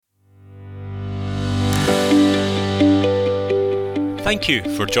Thank you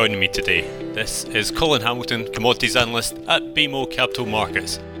for joining me today. This is Colin Hamilton, Commodities Analyst at BMO Capital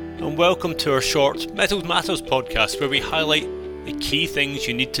Markets, and welcome to our short Metals Matters podcast where we highlight the key things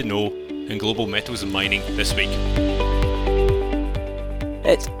you need to know in global metals and mining this week.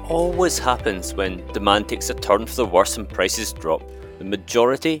 It always happens when demand takes a turn for the worse and prices drop. The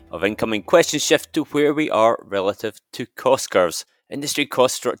majority of incoming questions shift to where we are relative to cost curves. Industry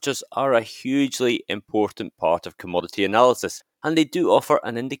cost structures are a hugely important part of commodity analysis, and they do offer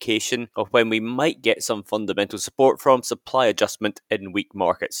an indication of when we might get some fundamental support from supply adjustment in weak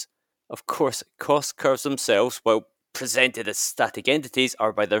markets. Of course, cost curves themselves, while presented as static entities,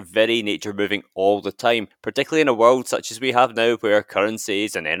 are by their very nature moving all the time, particularly in a world such as we have now where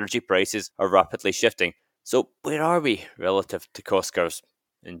currencies and energy prices are rapidly shifting. So where are we relative to cost curves?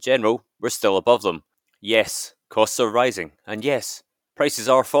 In general, we're still above them. Yes, costs are rising, and yes, prices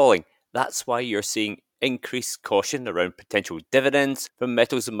are falling. That's why you're seeing increased caution around potential dividends from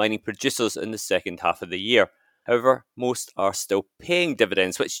metals and mining producers in the second half of the year. However, most are still paying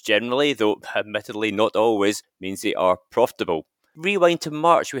dividends, which generally, though admittedly not always, means they are profitable. Rewind to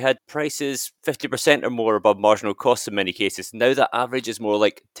March, we had prices 50% or more above marginal costs in many cases. Now the average is more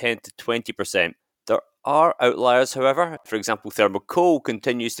like 10 to 20%. There are outliers, however. For example, thermal coal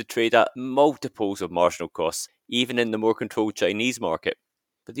continues to trade at multiples of marginal costs, even in the more controlled Chinese market.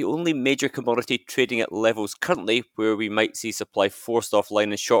 But the only major commodity trading at levels currently where we might see supply forced offline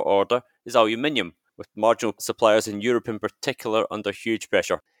in short order is aluminium, with marginal suppliers in Europe in particular under huge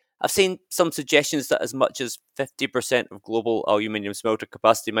pressure. I've seen some suggestions that as much as 50% of global aluminium smelter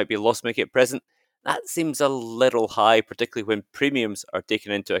capacity might be loss-making at present. That seems a little high, particularly when premiums are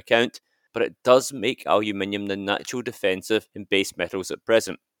taken into account, but it does make aluminium the natural defensive in base metals at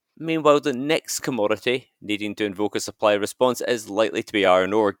present. Meanwhile, the next commodity needing to invoke a supply response is likely to be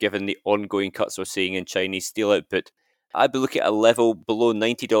iron ore, given the ongoing cuts we're seeing in Chinese steel output. I'd be looking at a level below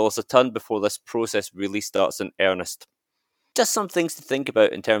 $90 a tonne before this process really starts in earnest. Just some things to think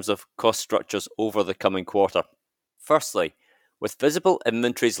about in terms of cost structures over the coming quarter. Firstly, with visible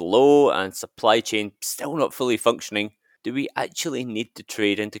inventories low and supply chain still not fully functioning, do we actually need to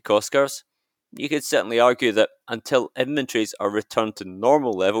trade into cost curves? You could certainly argue that until inventories are returned to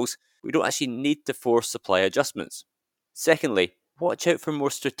normal levels, we don't actually need to force supply adjustments. Secondly, watch out for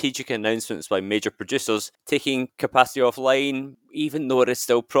more strategic announcements by major producers taking capacity offline even though it is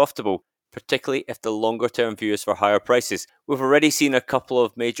still profitable, particularly if the longer term view is for higher prices. We've already seen a couple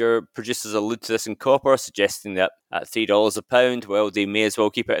of major producers allude to this in copper, suggesting that at $3 a pound, well, they may as well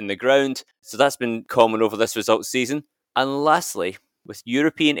keep it in the ground. So that's been common over this results season. And lastly, with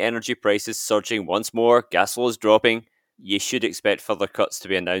European energy prices surging once more, gas flows dropping, you should expect further cuts to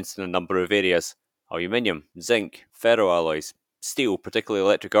be announced in a number of areas. Aluminium, zinc, ferroalloys, steel, particularly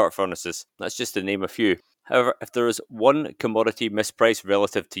electric arc furnaces. That's just to name a few. However, if there is one commodity mispriced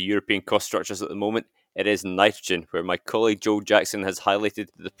relative to European cost structures at the moment, it is nitrogen, where my colleague Joel Jackson has highlighted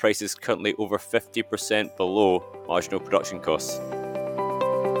that the price is currently over 50% below marginal production costs.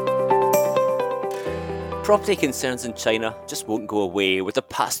 Property concerns in China just won't go away, with the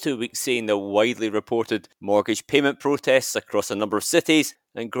past 2 weeks seeing the widely reported mortgage payment protests across a number of cities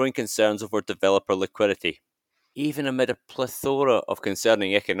and growing concerns over developer liquidity. Even amid a plethora of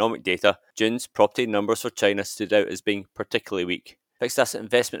concerning economic data, June's property numbers for China stood out as being particularly weak. Fixed asset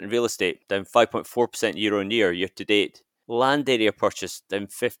investment in real estate down 5.4% year-on-year year-to-date. Land area purchase down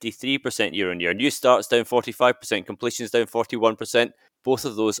 53% year-on-year. New starts down 45%, completions down 41%. Both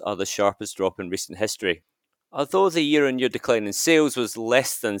of those are the sharpest drop in recent history. Although the year-on-year decline in sales was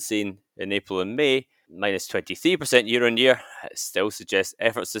less than seen in April and May, minus 23% year-on-year, it still suggests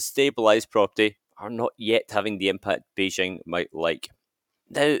efforts to stabilise property are not yet having the impact Beijing might like.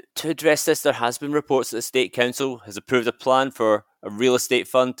 Now, to address this, there has been reports that the State Council has approved a plan for a real estate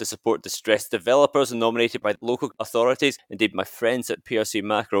fund to support distressed developers nominated by local authorities. Indeed, my friends at PRC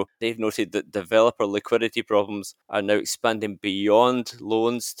Macro, they've noted that developer liquidity problems are now expanding beyond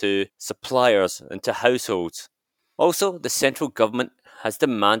loans to suppliers and to households. Also, the central government has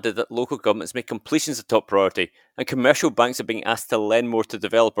demanded that local governments make completions a top priority, and commercial banks are being asked to lend more to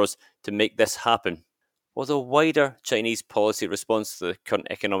developers to make this happen. While the wider Chinese policy response to the current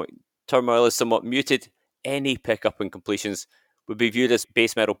economic turmoil is somewhat muted, any pickup in completions would be viewed as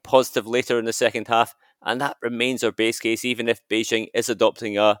base metal positive later in the second half, and that remains our base case even if Beijing is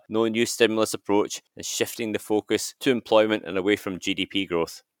adopting a no new stimulus approach and shifting the focus to employment and away from GDP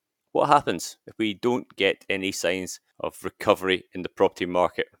growth. What happens if we don't get any signs of recovery in the property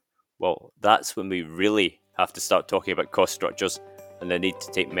market? Well, that's when we really have to start talking about cost structures and the need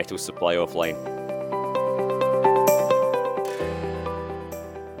to take metal supply offline.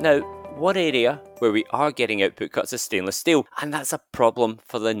 Now, But one area where we are getting output cuts is stainless steel, and that's a problem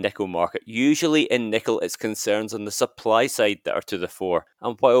for the nickel market. Usually in nickel, it's concerns on the supply side that are to the fore.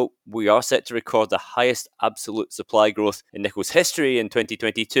 And while we are set to record the highest absolute supply growth in nickel's history in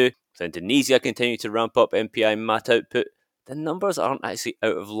 2022, with Indonesia continuing to ramp up NPI matte output, the numbers aren't actually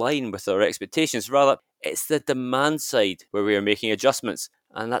out of line with our expectations. Rather, it's the demand side where we are making adjustments,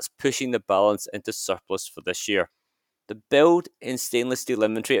 and that's pushing the balance into surplus for this year. The build in stainless steel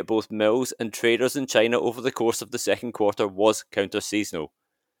inventory at both mills and traders in China over the course of the second quarter was counter-seasonal.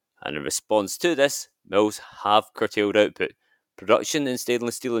 And in response to this, mills have curtailed output. Production in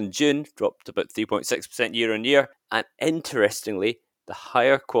stainless steel in June dropped about 3.6% year on year, and interestingly, the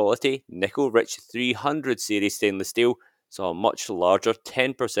higher quality nickel-rich 300 series stainless steel saw a much larger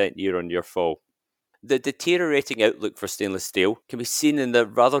 10% year on year fall. The deteriorating outlook for stainless steel can be seen in the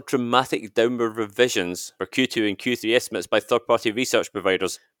rather dramatic downward revisions for Q2 and Q3 estimates by third-party research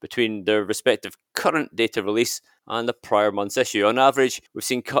providers between their respective current data release and the prior month's issue. On average, we've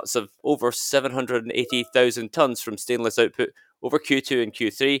seen cuts of over 780,000 tonnes from stainless output over Q2 and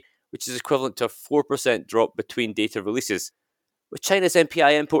Q3, which is equivalent to a 4% drop between data releases. With China's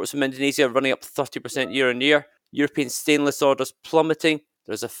NPI imports from Indonesia running up 30% year on year, European stainless orders plummeting,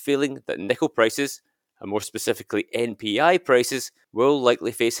 there's a feeling that nickel prices, and more specifically NPI prices, will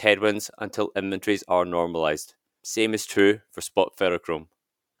likely face headwinds until inventories are normalised. Same is true for spot ferrochrome.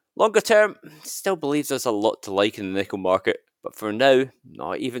 Longer term, still believes there's a lot to like in the nickel market, but for now,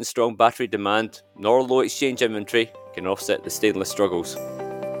 not even strong battery demand nor low exchange inventory can offset the stainless struggles.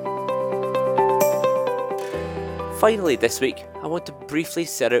 Finally this week, I want to briefly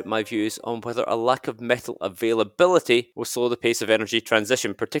set out my views on whether a lack of metal availability will slow the pace of energy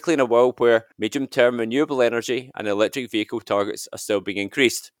transition, particularly in a world where medium-term renewable energy and electric vehicle targets are still being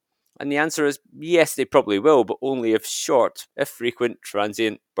increased. And the answer is yes, they probably will, but only if short, if frequent,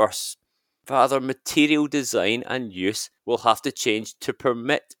 transient bursts. Rather, material design and use will have to change to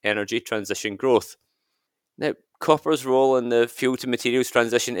permit energy transition growth. Now, copper's role in the fuel to materials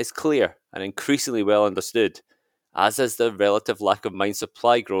transition is clear and increasingly well understood, as is the relative lack of mine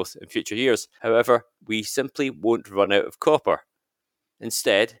supply growth in future years. However, we simply won't run out of copper.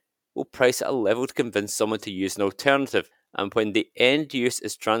 Instead, we'll price at a level to convince someone to use an alternative, and when the end use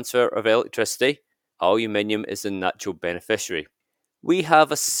is transfer of electricity, aluminium is the natural beneficiary. We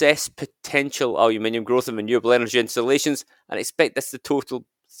have assessed potential aluminium growth in renewable energy installations and expect this to total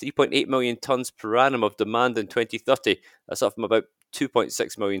 3.8 million tonnes per annum of demand in 2030. That's up from about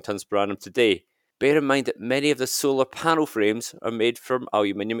 2.6 million tonnes per annum today. Bear in mind that many of the solar panel frames are made from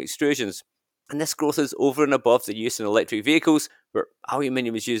aluminium extrusions, and this growth is over and above the use in electric vehicles, where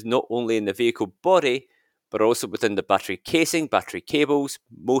aluminium is used not only in the vehicle body, but also within the battery casing, battery cables,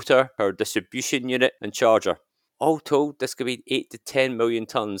 motor, power distribution unit, and charger. All told, this could be 8 to 10 million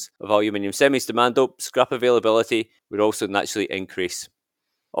tonnes of aluminium semis demand, though scrap availability would also naturally increase.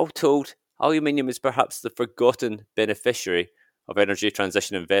 All told, aluminium is perhaps the forgotten beneficiary of energy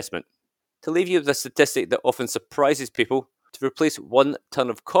transition investment. To leave you with a statistic that often surprises people, to replace 1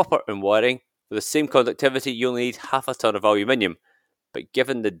 tonne of copper in wiring for the same conductivity, you only need half a tonne of aluminium. But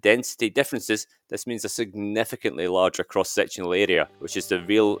given the density differences, this means a significantly larger cross-sectional area, which is the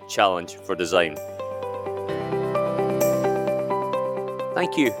real challenge for design.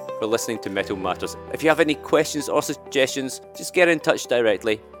 Thank you for listening to Metal Matters. If you have any questions or suggestions, just get in touch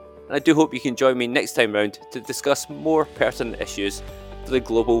directly. And I do hope you can join me next time round to discuss more pertinent issues for the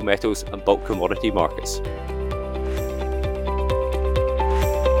global metals and bulk commodity markets.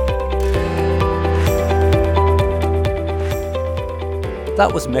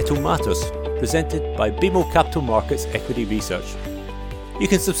 That was Metal Matters, presented by BMO Capital Markets Equity Research. You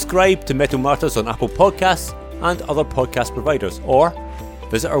can subscribe to Metal Matters on Apple Podcasts and other podcast providers, or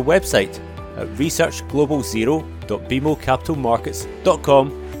visit our website at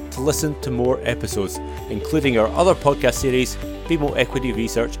researchglobalzero.bmocapitalmarkets.com to listen to more episodes, including our other podcast series, BMO Equity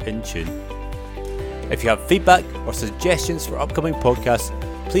Research in Tune. If you have feedback or suggestions for upcoming podcasts,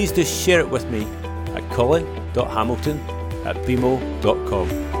 please do share it with me at colin.hamilton@bmo.com.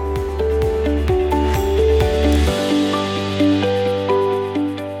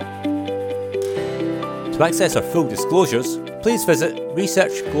 To access our full disclosures, please visit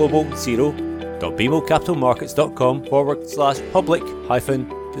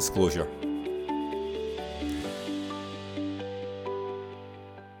researchglobalzero.bmocapitalmarkets.com/public-disclosure.